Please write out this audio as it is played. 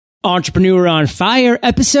Entrepreneur on Fire,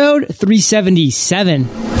 episode 377.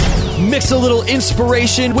 Mix a little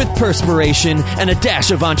inspiration with perspiration and a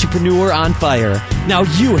dash of entrepreneur on fire. Now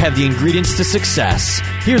you have the ingredients to success.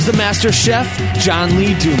 Here's the master chef, John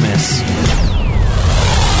Lee Dumas.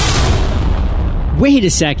 Wait a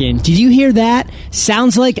second. Did you hear that?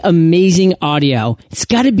 Sounds like amazing audio. It's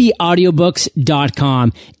got to be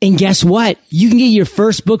audiobooks.com. And guess what? You can get your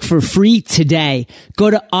first book for free today.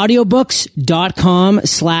 Go to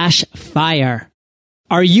audiobooks.com/fire.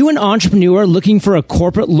 Are you an entrepreneur looking for a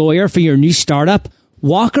corporate lawyer for your new startup?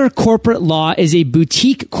 Walker Corporate Law is a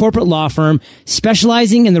boutique corporate law firm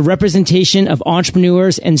specializing in the representation of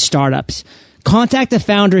entrepreneurs and startups. Contact the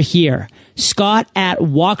founder here, Scott at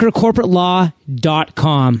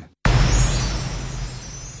walkercorporatelaw.com.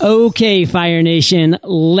 Okay, Fire Nation,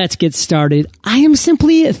 let's get started. I am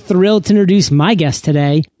simply thrilled to introduce my guest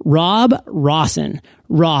today, Rob Rawson.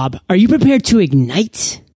 Rob, are you prepared to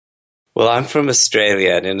ignite? Well, I'm from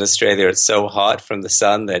Australia, and in Australia it's so hot from the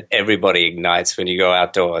sun that everybody ignites when you go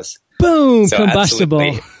outdoors. Boom, so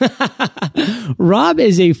combustible. Rob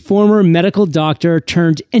is a former medical doctor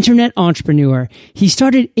turned internet entrepreneur. He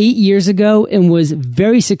started 8 years ago and was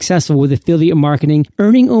very successful with affiliate marketing,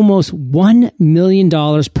 earning almost $1 million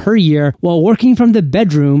per year while working from the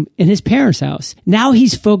bedroom in his parents' house. Now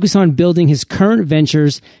he's focused on building his current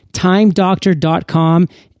ventures, timedoctor.com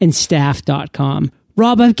and staff.com.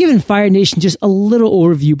 Rob, I've given Fire Nation just a little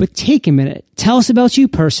overview, but take a minute. Tell us about you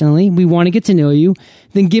personally. We want to get to know you.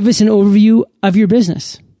 Then give us an overview of your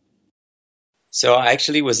business. So I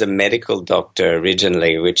actually was a medical doctor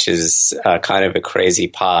originally, which is kind of a crazy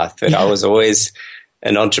path. But I was always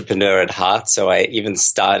an entrepreneur at heart. So I even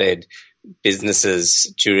started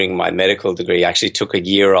businesses during my medical degree. I actually took a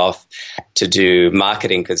year off to do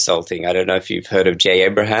marketing consulting. I don't know if you've heard of Jay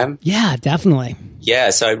Abraham. Yeah, definitely.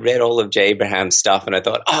 Yeah, so I read all of Jay Abraham's stuff and I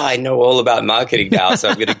thought, I know all about marketing now. So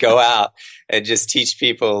I'm going to go out and just teach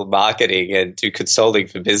people marketing and do consulting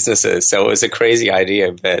for businesses. So it was a crazy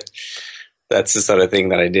idea, but that's the sort of thing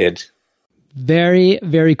that I did. Very,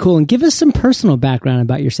 very cool. And give us some personal background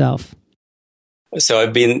about yourself. So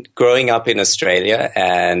I've been growing up in Australia,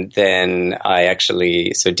 and then I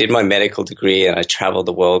actually did my medical degree and I traveled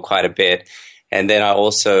the world quite a bit. And then I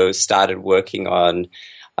also started working on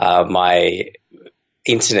my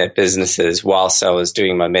internet businesses whilst I was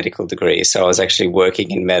doing my medical degree. So I was actually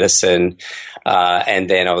working in medicine, and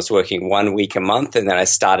then I was working 1 week a month, and then I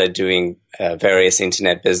started doing various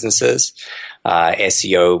internet businesses,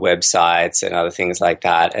 SEO websites and other things like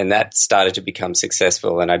that. And that started to become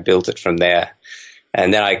successful, and I built it from there.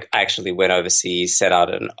 And then I actually went overseas, set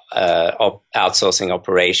out an outsourcing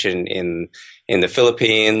operation in the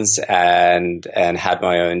Philippines, and had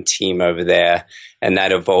my own team over there. And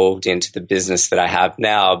that evolved into the business that I have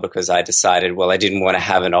now because I decided, I didn't want to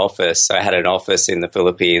have an office. So I had an office in the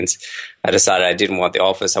Philippines. I decided I didn't want the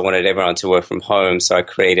office. I wanted everyone to work from home. So I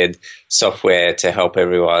created software to help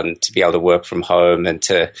everyone to be able to work from home and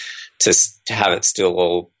to have it still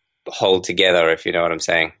all hold together, if you know what I'm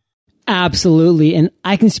saying. Absolutely. And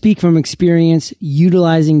I can speak from experience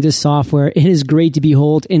utilizing this software. It is great to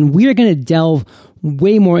behold. And we're going to delve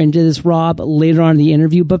way more into this, Rob, later on in the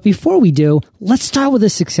interview. But before we do, let's start with a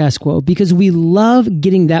success quote because we love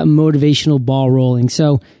getting that motivational ball rolling.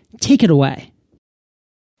 So take it away.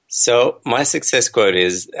 So my success quote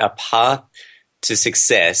is the path to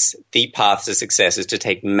success is to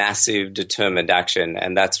take massive determined action.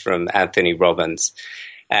 And that's from Anthony Robbins.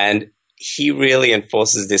 And he really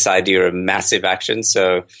enforces this idea of massive action.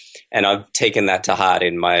 So, and I've taken that to heart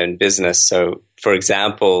in my own business. So, for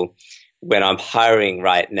example, when I'm hiring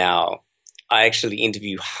right now, I actually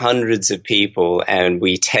interview hundreds of people and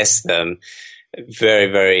we test them very,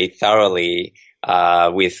 very thoroughly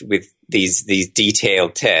with these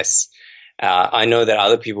detailed tests. I know that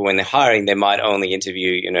other people, when they're hiring, they might only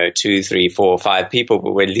interview, 2, 3, 4, 5 people,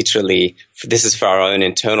 but we're literally, this is for our own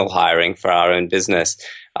internal hiring, for our own business.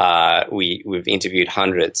 We've interviewed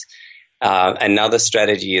hundreds. Another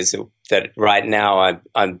strategy is that right now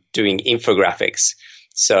I'm doing infographics.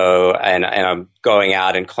 So, and I'm going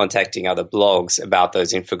out and contacting other blogs about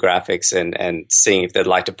those infographics and seeing if they'd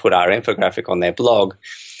like to put our infographic on their blog.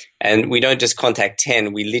 And we don't just contact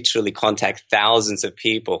 10, we literally contact thousands of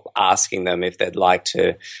people asking them if they'd like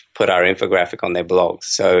to put our infographic on their blog.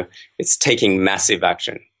 So it's taking massive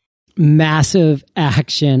action. Massive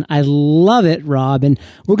action. I love it, Rob. And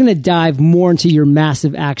we're going to dive more into your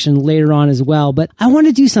massive action later on as well. But I want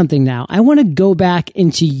to do something now. I want to go back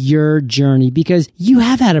into your journey because you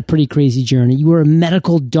have had a pretty crazy journey. You were a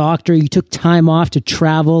medical doctor. You took time off to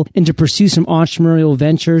travel and to pursue some entrepreneurial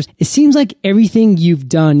ventures. It seems like everything you've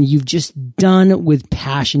done, you've just done with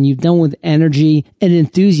passion. You've done with energy and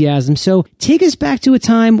enthusiasm. So take us back to a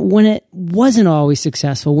time when it wasn't always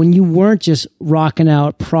successful, when you weren't just rocking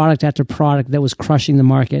out product after product that was crushing the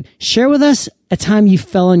market. Share with us a time you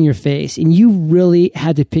fell on your face and you really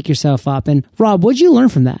had to pick yourself up. And Rob, what did you learn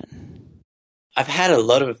from that? I've had a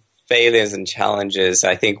lot of failures and challenges.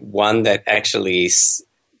 I think one that actually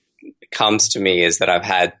comes to me is that I've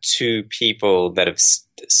had two people that have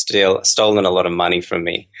stolen a lot of money from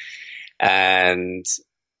me. And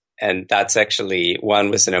that's actually,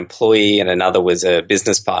 one was an employee and another was a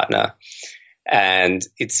business partner. And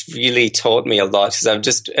it's really taught me a lot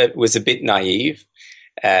because it was a bit naive.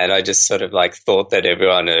 And I just sort of like thought that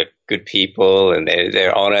everyone are good people and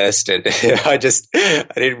they're honest. And I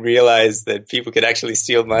didn't realize that people could actually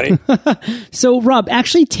steal money. So Rob,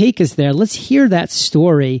 actually take us there. Let's hear that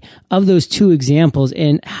story of those two examples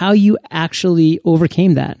and how you actually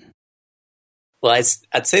overcame that. Well,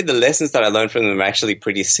 I'd say the lessons that I learned from them are actually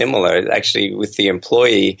pretty similar. Actually, with the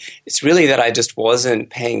employee, it's really that I just wasn't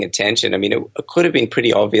paying attention. I mean, it could have been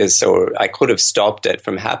pretty obvious, or I could have stopped it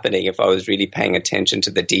from happening if I was really paying attention to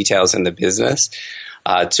the details in the business,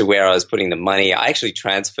 to where I was putting the money. I actually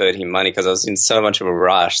transferred him money because I was in so much of a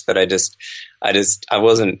rush that I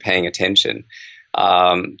wasn't paying attention.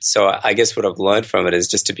 So I guess what I've learned from it is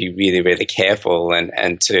just to be really, really careful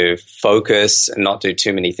and to focus and not do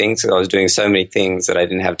too many things. Because I was doing so many things that I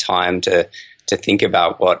didn't have time to think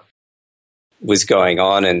about what was going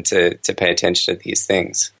on and to pay attention to these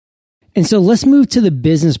things. And so let's move to the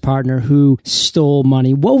business partner who stole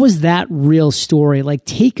money. What was that real story? Like,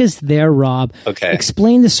 take us there, Rob. Okay.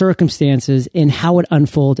 Explain the circumstances and how it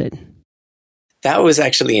unfolded. That was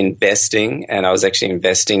actually investing, and I was actually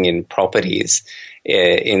investing in properties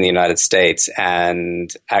in the United States.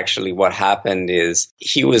 And actually what happened is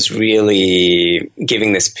he was really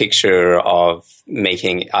giving this picture of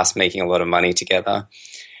making a lot of money together.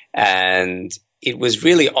 And it was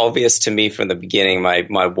really obvious to me from the beginning.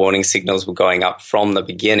 My warning signals were going up from the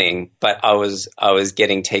beginning, but I was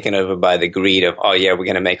getting taken over by the greed of, oh yeah, we're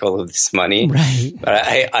going to make all of this money. Right.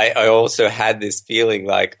 But I also had this feeling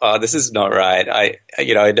like, oh, this is not right.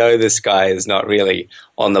 I know this guy is not really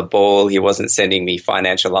on the ball. He wasn't sending me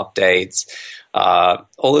financial updates.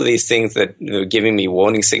 All of these things that were giving me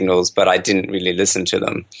warning signals, but I didn't really listen to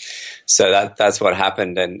them. So that's what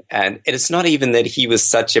happened. And it's not even that he was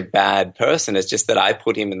such a bad person. It's just that I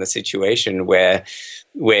put him in the situation where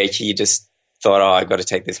he just thought, oh, I've got to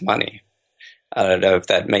take this money. I don't know if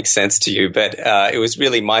that makes sense to you, but it was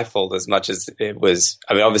really my fault as much as it was.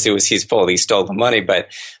 I mean, obviously it was his fault. He stole the money, but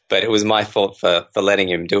it was my fault for letting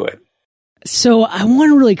him do it. So I want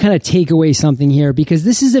to really kind of take away something here because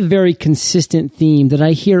this is a very consistent theme that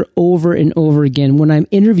I hear over and over again when I'm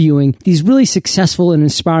interviewing these really successful and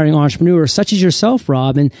inspiring entrepreneurs such as yourself,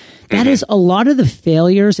 Rob. And that is a lot of the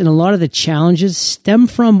failures and a lot of the challenges stem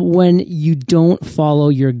from when you don't follow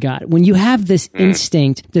your gut. When you have this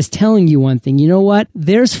instinct that's telling you one thing, you know what?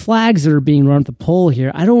 There's flags that are being run at the pole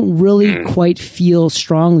here. I don't really quite feel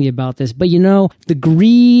strongly about this, but the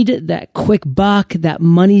greed, that quick buck, that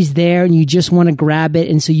money's there and you just want to grab it.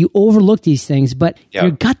 And so you overlook these things, but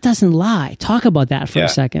your gut doesn't lie. Talk about that for a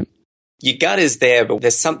second. Your gut is there, but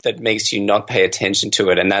there's something that makes you not pay attention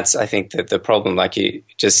to it. And that's, I think, that the problem, like you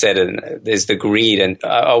just said, and there's the greed. And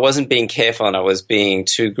I wasn't being careful and I was being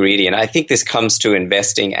too greedy. And I think this comes to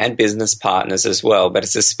investing and business partners as well, but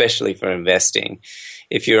it's especially for investing.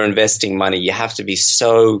 If you're investing money, you have to be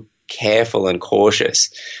so careful and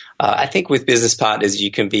cautious. I think with business partners,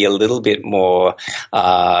 you can be a little bit more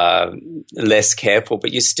less careful,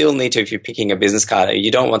 but you still need to, if you're picking a business partner,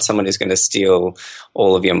 you don't want someone who's going to steal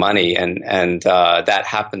all of your money, and that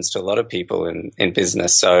happens to a lot of people in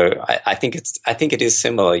business. So I think it is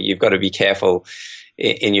similar. You've got to be careful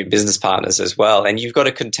in your business partners as well, and you've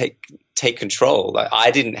got to take control.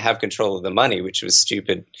 I didn't have control of the money, which was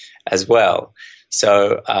stupid as well.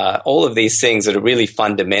 So all of these things that are really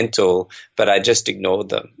fundamental, but I just ignored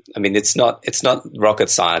them. I mean, it's not rocket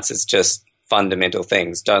science. It's just fundamental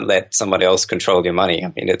things. Don't let somebody else control your money. I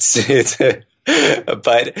mean, it's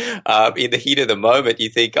But in the heat of the moment, you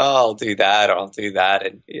think, oh, I'll do that or I'll do that.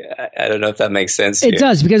 And I don't know if that makes sense to you. It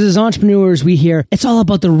does, because as entrepreneurs, we hear it's all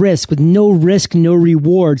about the risk. With no risk, no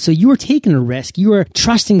reward. So you were taking a risk. You were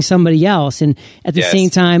trusting somebody else. And at the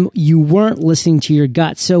same time, you weren't listening to your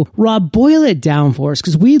gut. So Rob, boil it down for us,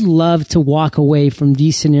 because we'd love to walk away from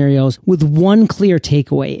these scenarios with one clear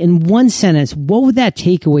takeaway. In one sentence, what would that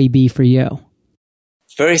takeaway be for you?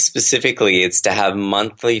 Very specifically, it's to have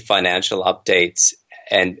monthly financial updates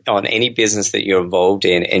and on any business that you're involved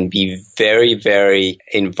in, and be very, very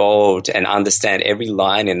involved and understand every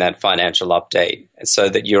line in that financial update so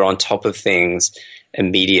that you're on top of things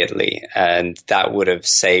immediately. And that would have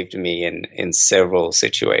saved me in several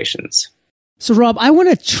situations. So Rob, I want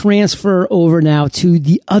to transfer over now to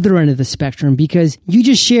the other end of the spectrum, because you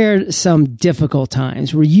just shared some difficult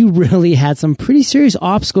times where you really had some pretty serious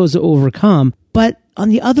obstacles to overcome. But on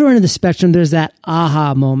the other end of the spectrum, there's that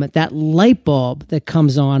aha moment, that light bulb that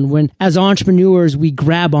comes on when, as entrepreneurs, we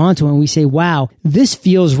grab onto it and we say, wow, this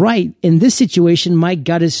feels right. In this situation, my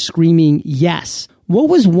gut is screaming yes. What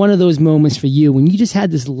was one of those moments for you when you just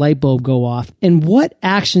had this light bulb go off? And what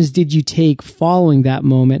actions did you take following that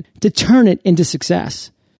moment to turn it into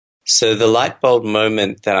success? So the light bulb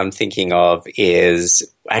moment that I'm thinking of is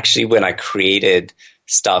actually when I created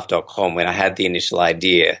Staff.com, when I had the initial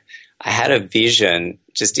idea. I had a vision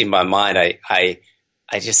just in my mind. I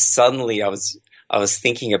just suddenly I was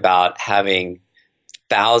thinking about having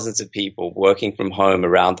thousands of people working from home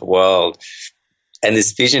around the world, and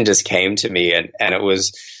this vision just came to me, and it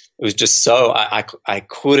was just so I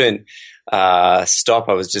couldn't stop.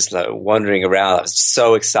 I was just like wandering around. I was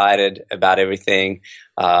so excited about everything.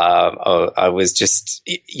 I was just,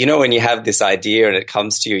 when you have this idea and it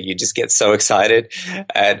comes to you, you just get so excited.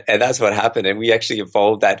 And that's what happened. And we actually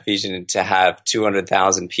evolved that vision to have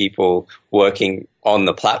 200,000 people working on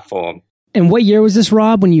the platform. And what year was this,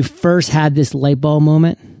 Rob, when you first had this light bulb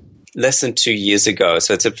moment? Less than 2 years ago.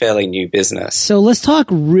 So it's a fairly new business. So let's talk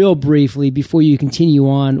real briefly before you continue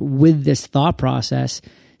on with this thought process.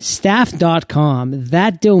 Staff.com,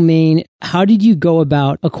 that domain, how did you go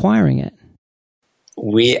about acquiring it?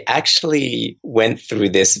 We actually went through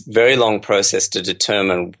this very long process to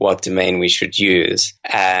determine what domain we should use.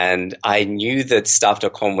 And I knew that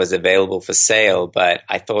Staff.com was available for sale, but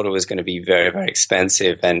I thought it was going to be very, very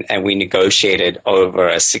expensive. And we negotiated over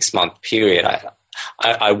a 6-month period.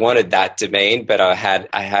 I wanted that domain, but I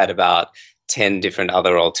had about 10 different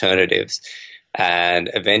other alternatives. And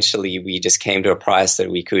eventually we just came to a price that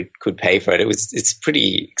we could pay for it. It's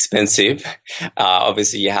pretty expensive.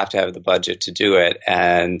 Obviously you have to have the budget to do it.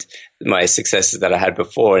 And my successes that I had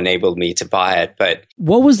before enabled me to buy it. But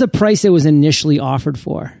what was the price it was initially offered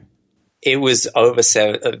for? It was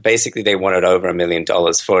basically they wanted over $1 million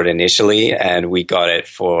for it initially. And we got it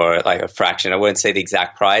for like a fraction. I won't say the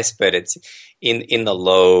exact price, but it's in the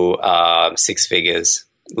low 6 figures,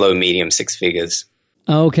 low medium 6 figures.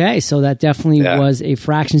 Okay, so that definitely was a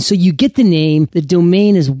fraction. So you get the name, the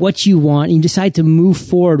domain is what you want, and you decide to move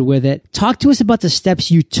forward with it. Talk to us about the steps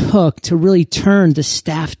you took to really turn the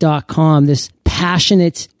Staff.com, this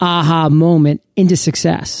passionate aha moment, into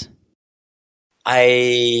success.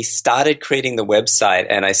 I started creating the website,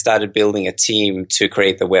 and I started building a team to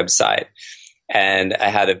create the website. And I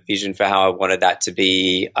had a vision for how I wanted that to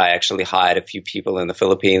be. I actually hired a few people in the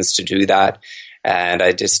Philippines to do that. And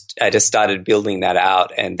I just started building that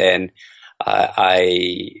out, and then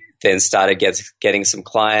I then started getting some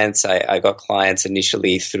clients. I got clients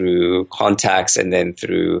initially through contacts and then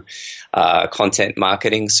through content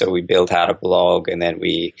marketing. So we built out a blog, and then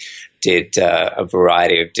we did a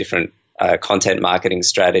variety of different content marketing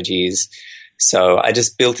strategies. So I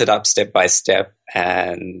just built it up step by step,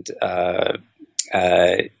 and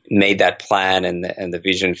made that plan and the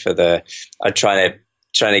vision for trying to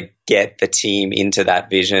get the team into that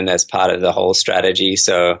vision as part of the whole strategy.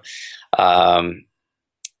 So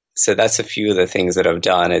that's a few of the things that I've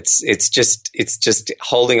done. It's just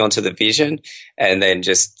holding onto the vision and then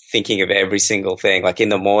just thinking of every single thing. Like in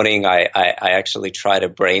the morning, I actually try to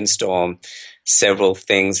brainstorm several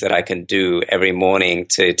things that I can do every morning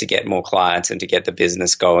to get more clients and to get the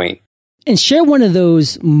business going. And share one of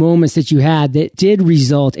those moments that you had that did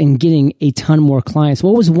result in getting a ton more clients.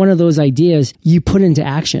 What was one of those ideas you put into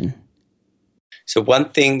action? So one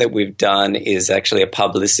thing that we've done is actually a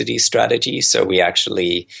publicity strategy. So we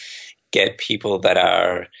actually get people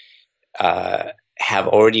that have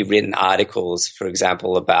already written articles, for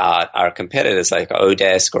example, about our competitors like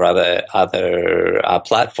Odesk or other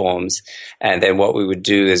platforms. And then what we would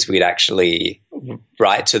do is we'd actually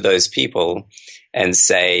write to those people and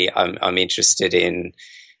say, I'm interested in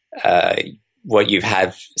what you've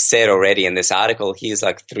had said already in this article, here's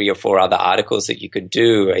like 3 or 4 other articles that you could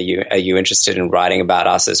do. Are you interested in writing about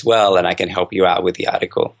us as well? And I can help you out with the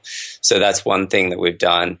article. So that's one thing that we've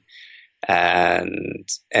done. And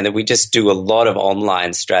that we just do a lot of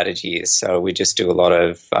online strategies. So we just do a lot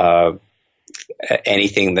of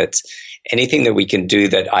anything that we can do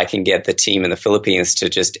that I can get the team in the Philippines to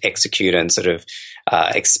just execute and sort of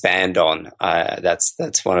expand on.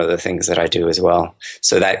 That's one of the things that I do as well.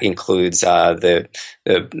 So that includes the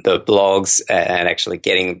blogs and actually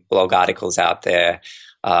getting blog articles out there,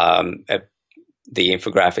 the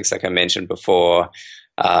infographics, like I mentioned before.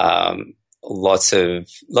 Lots of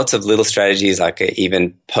little strategies, like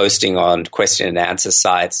even posting on question and answer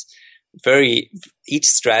sites. Each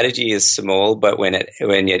strategy is small, but when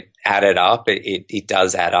you add it up, it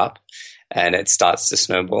does add up, and it starts to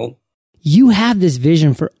snowball. You have this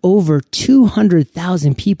vision for over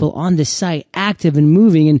 200,000 people on this site, active and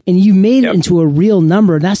moving, and you made it into a real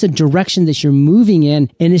number. That's the direction that you're moving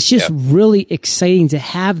in. And it's just really exciting to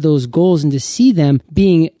have those goals and to see them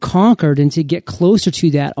being conquered and to get closer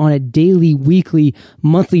to that on a daily, weekly,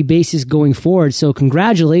 monthly basis going forward. So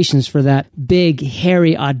congratulations for that big,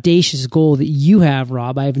 hairy, audacious goal that you have,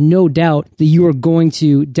 Rob. I have no doubt that you are going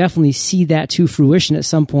to definitely see that to fruition at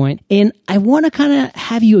some point. And I want to kind of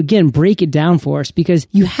have you again break it down for us, because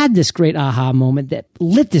you had this great aha moment that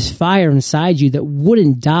lit this fire inside you that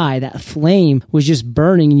wouldn't die. That flame was just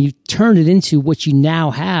burning, and you turned it into what you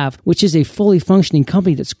now have, which is a fully functioning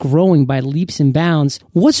company that's growing by leaps and bounds.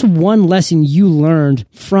 What's one lesson you learned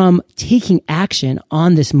from taking action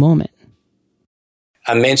on this moment?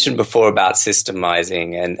 I mentioned before about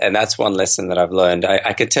systemizing, and that's one lesson that I've learned.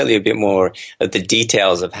 I could tell you a bit more of the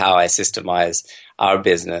details of how I systemize our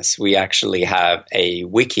business. We actually have a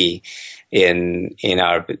wiki in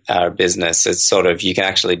our business. It's sort of, you can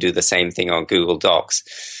actually do the same thing on Google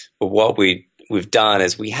Docs. But what we've done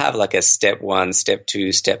is we have like a step 1, step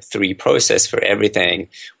 2, step 3 process for everything.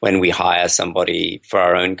 When we hire somebody for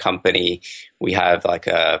our own company, we have like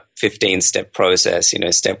a 15-step process.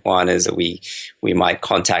 Step 1 is that we might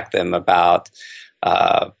contact them about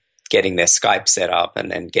getting their Skype set up,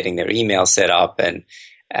 and then getting their email set up, and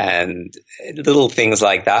little things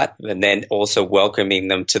like that. And then also welcoming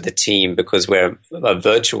them to the team, because we're a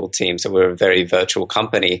virtual team. So we're a very virtual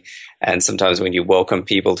company. And sometimes when you welcome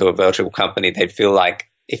people to a virtual company, they feel like,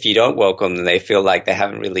 if you don't welcome them, they feel like they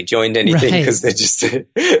haven't really joined anything, because they're just,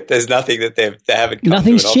 there's nothing that they haven't come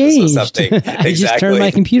Nothing's to an changed. Office or something. Exactly. I just turned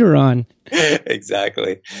my computer on.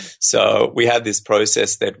 Exactly. So we have this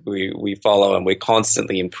process that we follow, and we're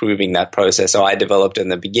constantly improving that process. So I developed in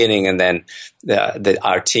the beginning, and then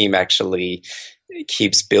our team actually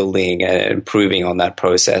keeps building and improving on that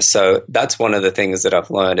process. So that's one of the things that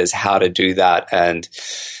I've learned, is how to do that, and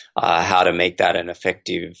how to make that an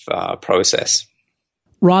effective process.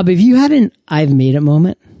 Rob, have you had an I've made it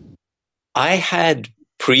moment? I had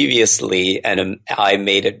previously an I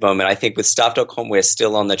made it moment. I think with Staff.com, we're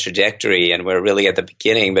still on the trajectory and we're really at the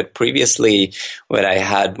beginning. But previously, when I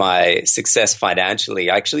had my success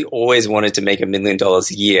financially, I actually always wanted to make $1 million a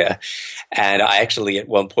year. And I actually at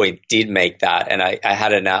one point did make that. And I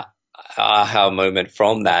had an aha moment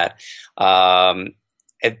from that.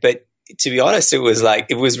 But to be honest, it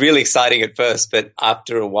was really exciting at first, but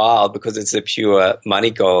after a while, because it's a pure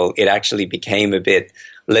money goal, it actually became a bit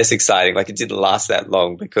less exciting. Like, it didn't last that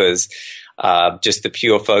long, because just the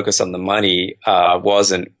pure focus on the money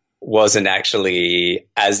wasn't actually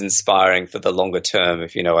as inspiring for the longer term,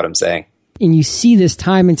 if you know what I'm saying. And you see this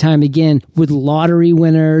time and time again with lottery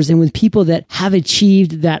winners and with people that have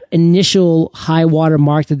achieved that initial high water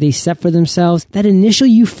mark that they set for themselves. That initial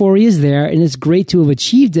euphoria is there, and it's great to have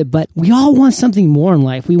achieved it, but we all want something more in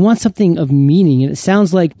life. We want something of meaning. And it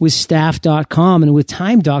sounds like with Staff.com and with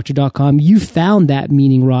TimeDoctor.com, you found that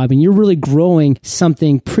meaning, Rob, and you're really growing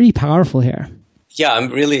something pretty powerful here. Yeah, I'm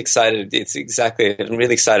really excited. I'm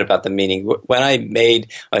really excited about the meaning. When I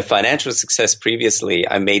made my financial success previously,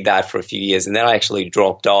 I made that for a few years, and then I actually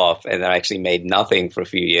dropped off, and I actually made nothing for a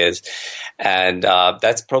few years. And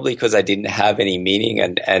that's probably because I didn't have any meaning.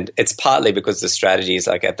 And it's partly because the strategies,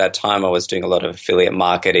 like at that time, I was doing a lot of affiliate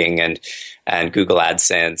marketing and Google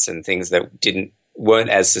AdSense and things that weren't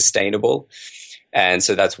as sustainable. And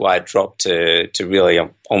so that's why I dropped to really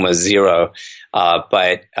almost zero.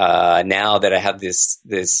 But now that I have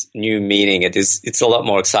this new meaning, it's a lot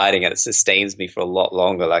more exciting, and it sustains me for a lot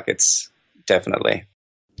longer. Like, it's definitely.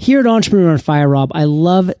 Here at Entrepreneur on Fire, Rob, I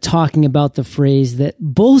love talking about the phrase that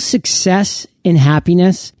both success and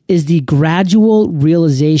happiness is the gradual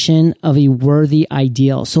realization of a worthy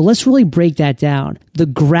ideal. So let's really break that down. The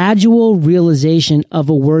gradual realization of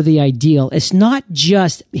a worthy ideal. It's not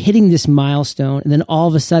just hitting this milestone and then all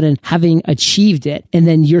of a sudden having achieved it and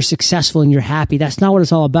then you're successful and you're happy. That's not what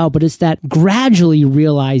it's all about, but it's that gradually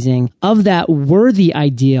realizing of that worthy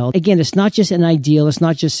ideal. Again, it's not just an ideal. It's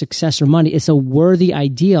not just success or money. It's a worthy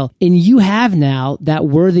ideal. And you have now that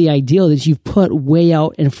worthy ideal that you've put way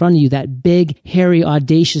out in front of you, that big, hairy,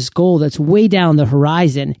 audacious goal that's way down the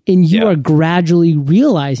horizon. And you are gradually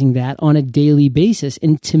realizing that on a daily basis.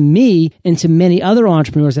 And to me, and to many other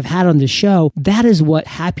entrepreneurs I've had on the show, that is what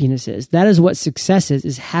happiness is. That is what success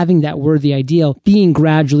is having that worthy ideal being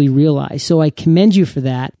gradually realized. So I commend you for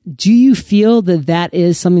that. Do you feel that that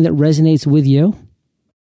is something that resonates with you?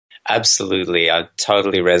 Absolutely. It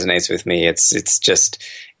totally resonates with me. It's just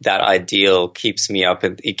that ideal keeps me up.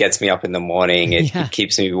 It gets me up in the morning. It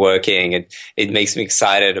keeps me working. It makes me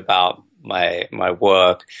excited about my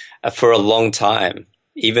work for a long time.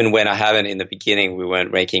 Even when I haven't in the beginning, we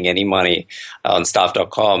weren't making any money on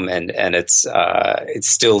staff.com and it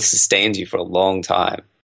still sustains you for a long time.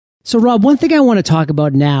 So Rob, one thing I want to talk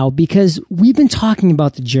about now, because we've been talking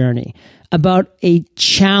about the journey, about a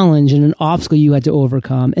challenge and an obstacle you had to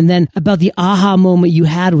overcome, and then about the aha moment you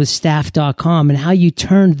had with staff.com and how you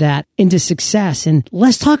turned that into success. And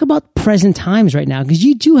let's talk about present times right now, because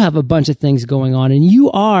you do have a bunch of things going on and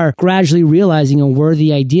you are gradually realizing a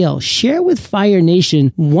worthy ideal. Share with Fire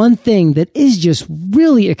Nation one thing that is just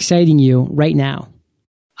really exciting you right now.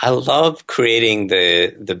 I love creating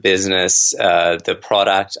the business, the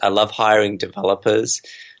product. I love hiring developers.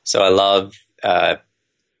 So I love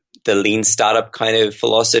the lean startup kind of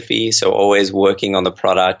philosophy. So always working on the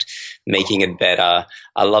product, making it better.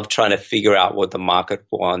 I love trying to figure out what the market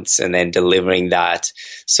wants and then delivering that.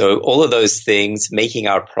 So all of those things, making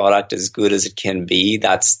our product as good as it can be,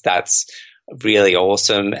 that's really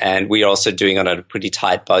awesome. And we're also doing it on a pretty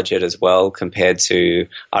tight budget as well compared to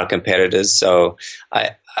our competitors. So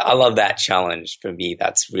I love that challenge. For me,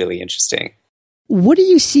 that's really interesting. What do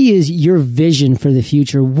you see as your vision for the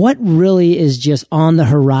future? What really is just on the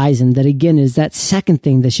horizon that, again, is that second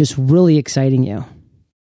thing that's just really exciting you?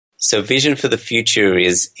 So vision for the future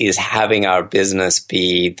is having our business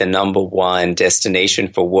be the number one destination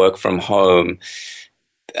for work from home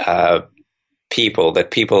people,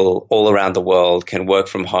 that people all around the world can work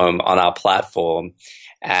from home on our platform,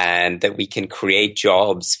 and that we can create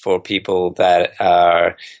jobs for people that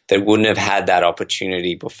wouldn't have had that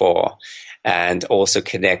opportunity before. And also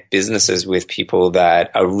connect businesses with people that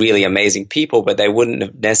are really amazing people, but they wouldn't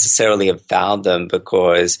have necessarily have found them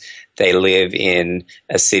because they live in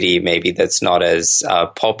a city maybe that's not as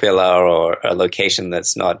popular, or a location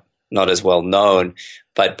that's not as well known.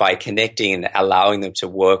 But by connecting and allowing them to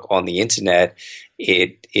work on the internet,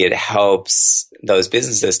 it helps those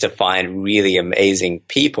businesses to find really amazing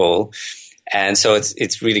people. And so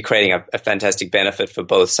it's really creating a fantastic benefit for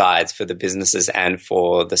both sides, for the businesses and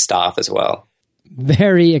for the staff as well.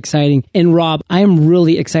 Very exciting. And Rob, I am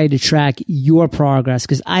really excited to track your progress,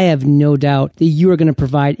 because I have no doubt that you are going to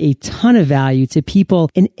provide a ton of value to people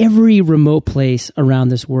in every remote place around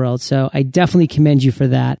this world. So I definitely commend you for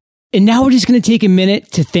that. And now we're just going to take a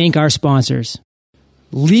minute to thank our sponsors.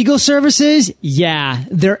 Legal services, yeah,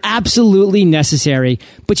 they're absolutely necessary,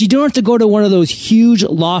 but you don't have to go to one of those huge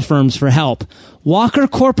law firms for help. Walker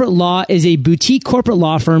Corporate Law is a boutique corporate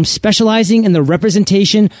law firm specializing in the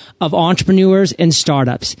representation of entrepreneurs and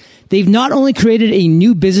startups. They've not only created a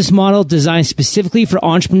new business model designed specifically for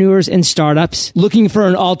entrepreneurs and startups looking for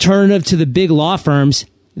an alternative to the big law firms,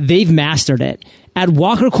 they've mastered it. At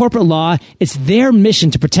Walker Corporate Law, it's their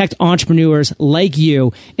mission to protect entrepreneurs like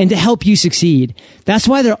you and to help you succeed. That's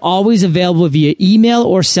why they're always available via email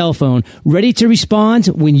or cell phone, ready to respond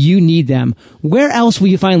when you need them. Where else will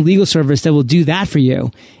you find legal service that will do that for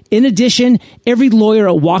you? In addition, every lawyer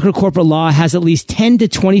at Walker Corporate Law has at least 10 to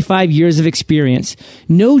 25 years of experience.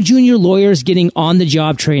 No junior lawyers getting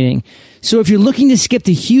on-the-job training. So if you're looking to skip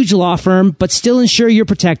the huge law firm but still ensure you're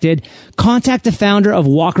protected, contact the founder of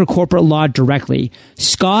Walker Corporate Law directly,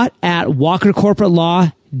 Scott at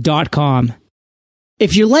walkercorporatelaw.com.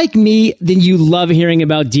 If you're like me, then you love hearing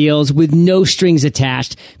about deals with no strings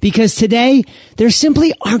attached, because today there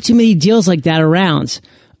simply aren't too many deals like that around.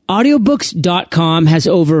 Audiobooks.com has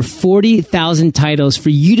over 40,000 titles for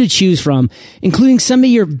you to choose from, including some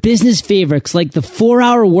of your business favorites like The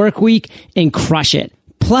 4-Hour Workweek and Crush It.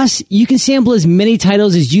 Plus, you can sample as many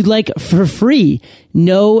titles as you'd like for free.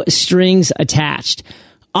 No strings attached.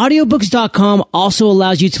 Audiobooks.com also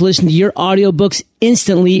allows you to listen to your audiobooks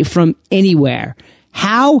instantly from anywhere.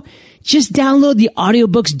 How? Just download the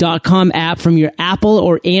audiobooks.com app from your Apple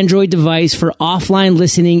or Android device for offline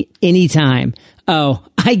listening anytime. Oh,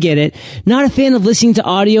 I get it. Not a fan of listening to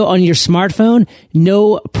audio on your smartphone?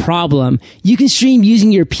 No problem. You can stream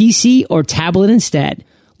using your PC or tablet instead.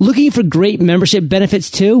 Looking for great membership benefits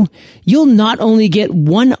too? You'll not only get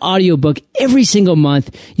one audiobook every single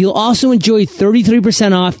month, you'll also enjoy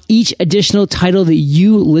 33% off each additional title that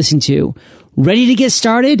you listen to. Ready to get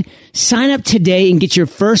started? Sign up today and get your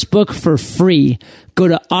first book for free. Go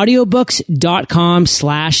to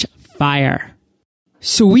audiobooks.com/fire.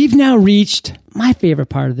 So we've now reached my favorite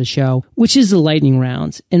part of the show, which is the lightning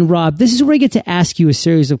rounds. And Rob, this is where I get to ask you a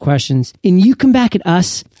series of questions, and you come back at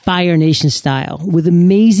us Fire Nation style with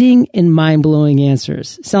amazing and mind-blowing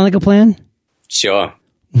answers. Sound like a plan? Sure.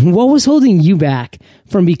 What was holding you back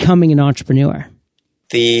from becoming an entrepreneur?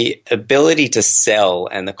 The ability to sell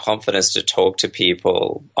and the confidence to talk to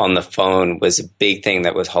people on the phone was a big thing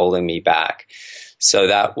that was holding me back. So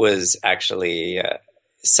that was actually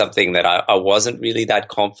something that I wasn't really that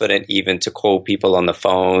confident even to call people on the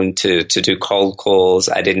phone, to do cold calls.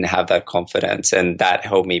 I didn't have that confidence, and that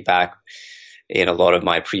held me back in a lot of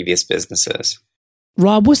my previous businesses.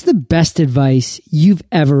 Rob, what's the best advice you've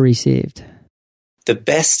ever received? The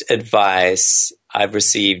best advice I've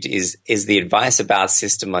received is the advice about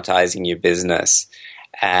systematizing your business.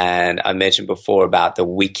 And I mentioned before about the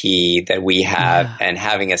wiki that we have and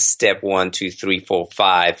having a step 1, 2, 3, 4,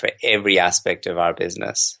 5 for every aspect of our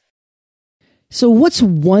business. So what's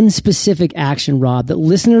one specific action, Rob, that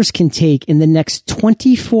listeners can take in the next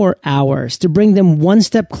 24 hours to bring them one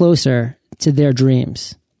step closer to their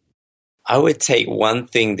dreams? I would take one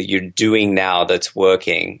thing that you're doing now that's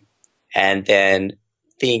working and then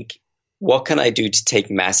think, what can I do to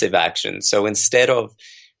take massive action? So instead of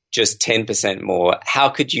just 10% more, how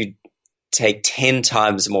could you take 10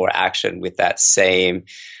 times more action with that same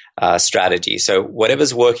strategy? So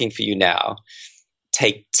whatever's working for you now,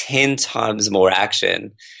 take 10 times more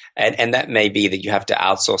action. And that may be that you have to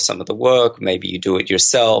outsource some of the work. Maybe you do it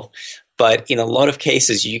yourself. But in a lot of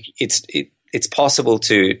cases, it's possible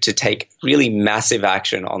to take really massive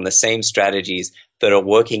action on the same strategies that are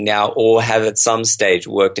working now or have at some stage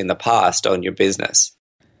worked in the past on your business.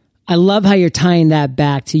 I love how you're tying that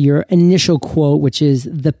back to your initial quote, which is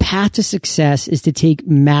the path to success is to take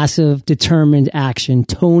massive, determined action.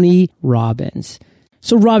 Tony Robbins.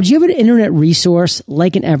 So Rob, do you have an internet resource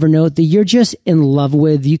like an Evernote that you're just in love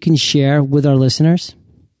with you can share with our listeners?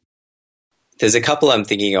 There's a couple I'm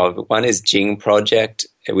thinking of. One is Jing Project,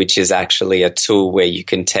 which is actually a tool where you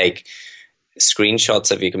can take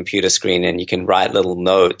screenshots of your computer screen and you can write little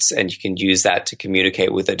notes and you can use that to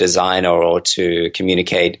communicate with a designer or to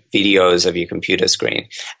communicate videos of your computer screen,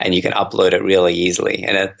 and you can upload it really easily,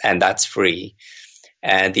 and that's free.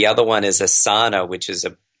 And the other one is Asana, which is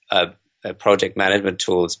a project management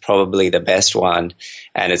tool. It's probably the best one,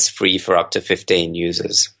 and it's free for up to 15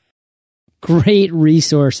 users. Great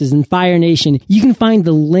resources. In Fire Nation, you can find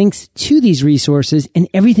the links to these resources and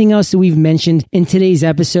everything else that we've mentioned in today's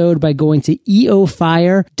episode by going to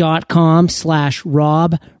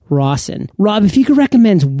eofire.com/Rob Rawson. Rob, if you could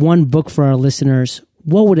recommend one book for our listeners,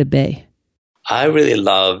 what would it be? I really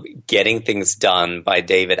love Getting Things Done by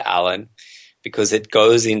David Allen because it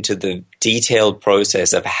goes into the detailed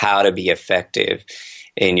process of how to be effective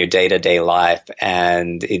in your day-to-day life,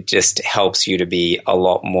 and it just helps you to be a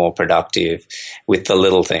lot more productive with the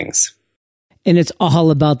little things. And it's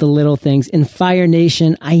all about the little things. In Fire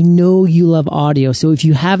Nation, I know you love audio, so if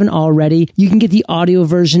you haven't already, you can get the audio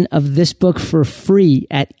version of this book for free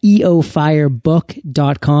at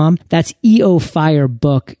eofirebook.com. That's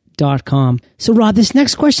eofirebook.com. So Rob, this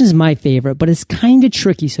next question is my favorite, but it's kind of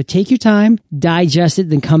tricky, so take your time, digest it,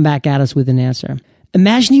 then come back at us with an answer.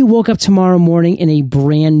 Imagine you woke up tomorrow morning in a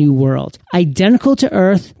brand new world, identical to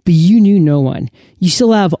Earth, but you knew no one. You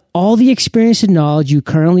still have all the experience and knowledge you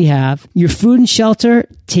currently have, your food and shelter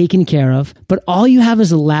taken care of, but all you have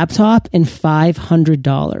is a laptop and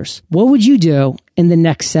 $500. What would you do in the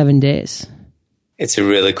next 7 days? It's a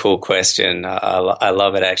really cool question. I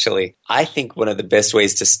love it, actually. I think one of the best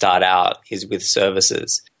ways to start out is with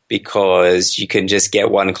services, because you can just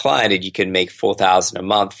get one client and you can make $4,000 a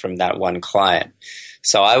month from that one client.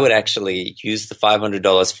 So I would actually use the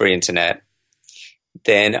 $500 for internet.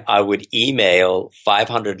 Then I would email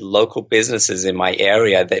 500 local businesses in my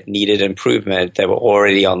area that needed improvement that were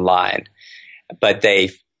already online. But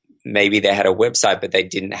maybe they had a website, but they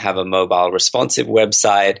didn't have a mobile responsive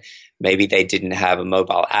website. Maybe they didn't have a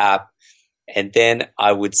mobile app. And then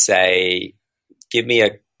I would say, give me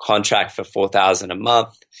a contract for $4,000 a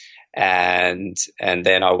month. And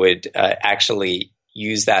then I would actually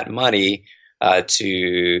use that money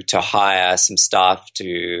to hire some staff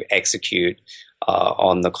to execute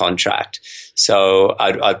on the contract. So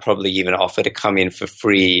I'd probably even offer to come in for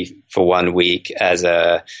free for 1 week as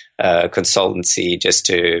a consultancy just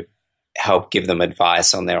to help give them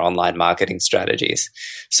advice on their online marketing strategies.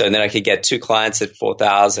 So then I could get 2 clients at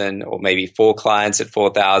 4,000 or maybe 4 clients at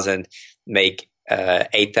 4,000, make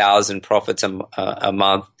 8,000 profits a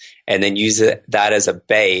month, and then use that as a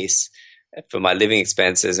base for my living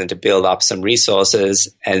expenses and to build up some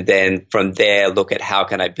resources. And then from there, look at how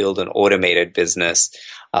can I build an automated business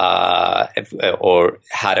or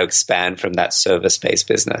how to expand from that service-based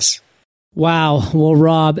business. Wow. Well,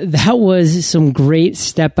 Rob, that was some great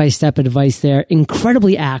step-by-step advice there.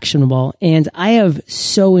 Incredibly actionable. And I have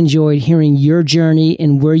so enjoyed hearing your journey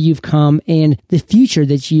and where you've come, and the future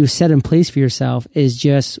that you've set in place for yourself is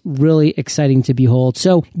just really exciting to behold.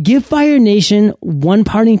 So give Fire Nation one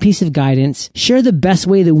parting piece of guidance, share the best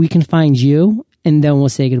way that we can find you, and then we'll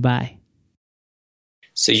say goodbye.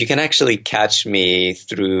 So you can actually catch me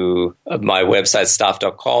through my website,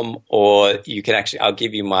 staff.com, or you can actually, I'll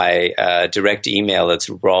give you my direct email. It's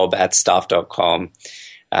rob@staff.com.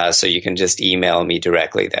 So you can just email me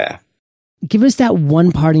directly there. Give us that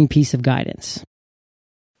one parting piece of guidance.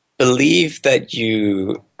 Believe that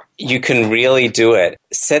you can really do it.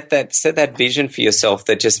 Set that vision for yourself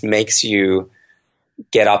that just makes you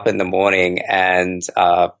get up in the morning, and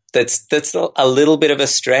that's a little bit of a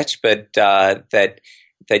stretch, but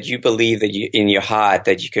that you believe that in your heart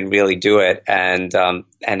that you can really do it, and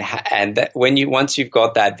that once you've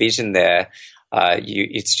got that vision there,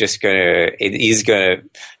 it is gonna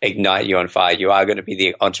ignite you on fire. You are going to be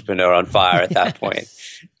the entrepreneur on fire at that point.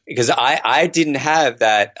 Because I didn't have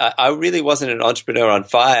that. I really wasn't an entrepreneur on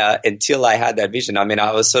fire until I had that vision. I mean,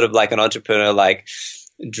 I was sort of like an entrepreneur, like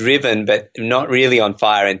driven, but not really on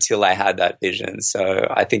fire until I had that vision. So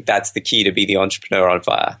I think that's the key to be the entrepreneur on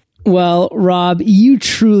fire. Well, Rob, you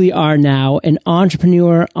truly are now an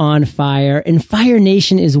entrepreneur on fire, and Fire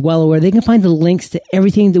Nation is well aware. They can find the links to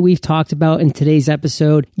everything that we've talked about in today's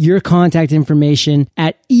episode, your contact information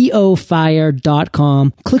at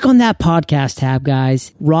eofire.com. Click on that podcast tab,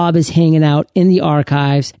 guys. Rob is hanging out in the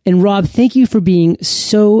archives. And Rob, thank you for being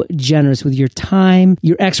so generous with your time,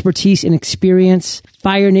 your expertise and experience.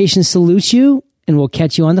 Fire Nation salutes you, and we'll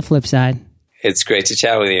catch you on the flip side. It's great to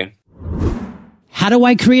chat with you. How do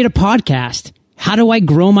I create a podcast? How do I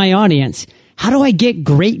grow my audience? How do I get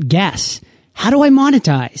great guests? How do I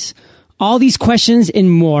monetize? All these questions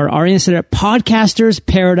and more are answered at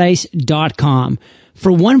podcastersparadise.com.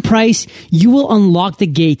 For one price, you will unlock the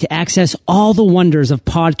gate to access all the wonders of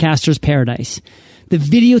Podcasters Paradise. The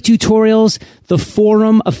video tutorials, the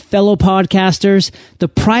forum of fellow podcasters, the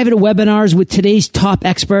private webinars with today's top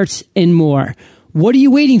experts, and more. What are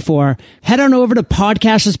you waiting for? Head on over to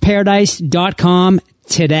podcastersparadise.com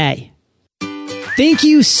today. Thank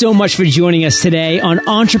you so much for joining us today on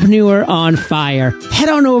Entrepreneur on Fire. Head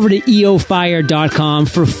on over to eofire.com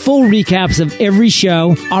for full recaps of every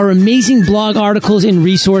show, our amazing blog articles and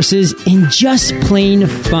resources, and just plain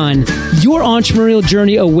fun. Your entrepreneurial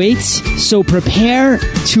journey awaits, so prepare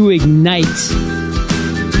to ignite.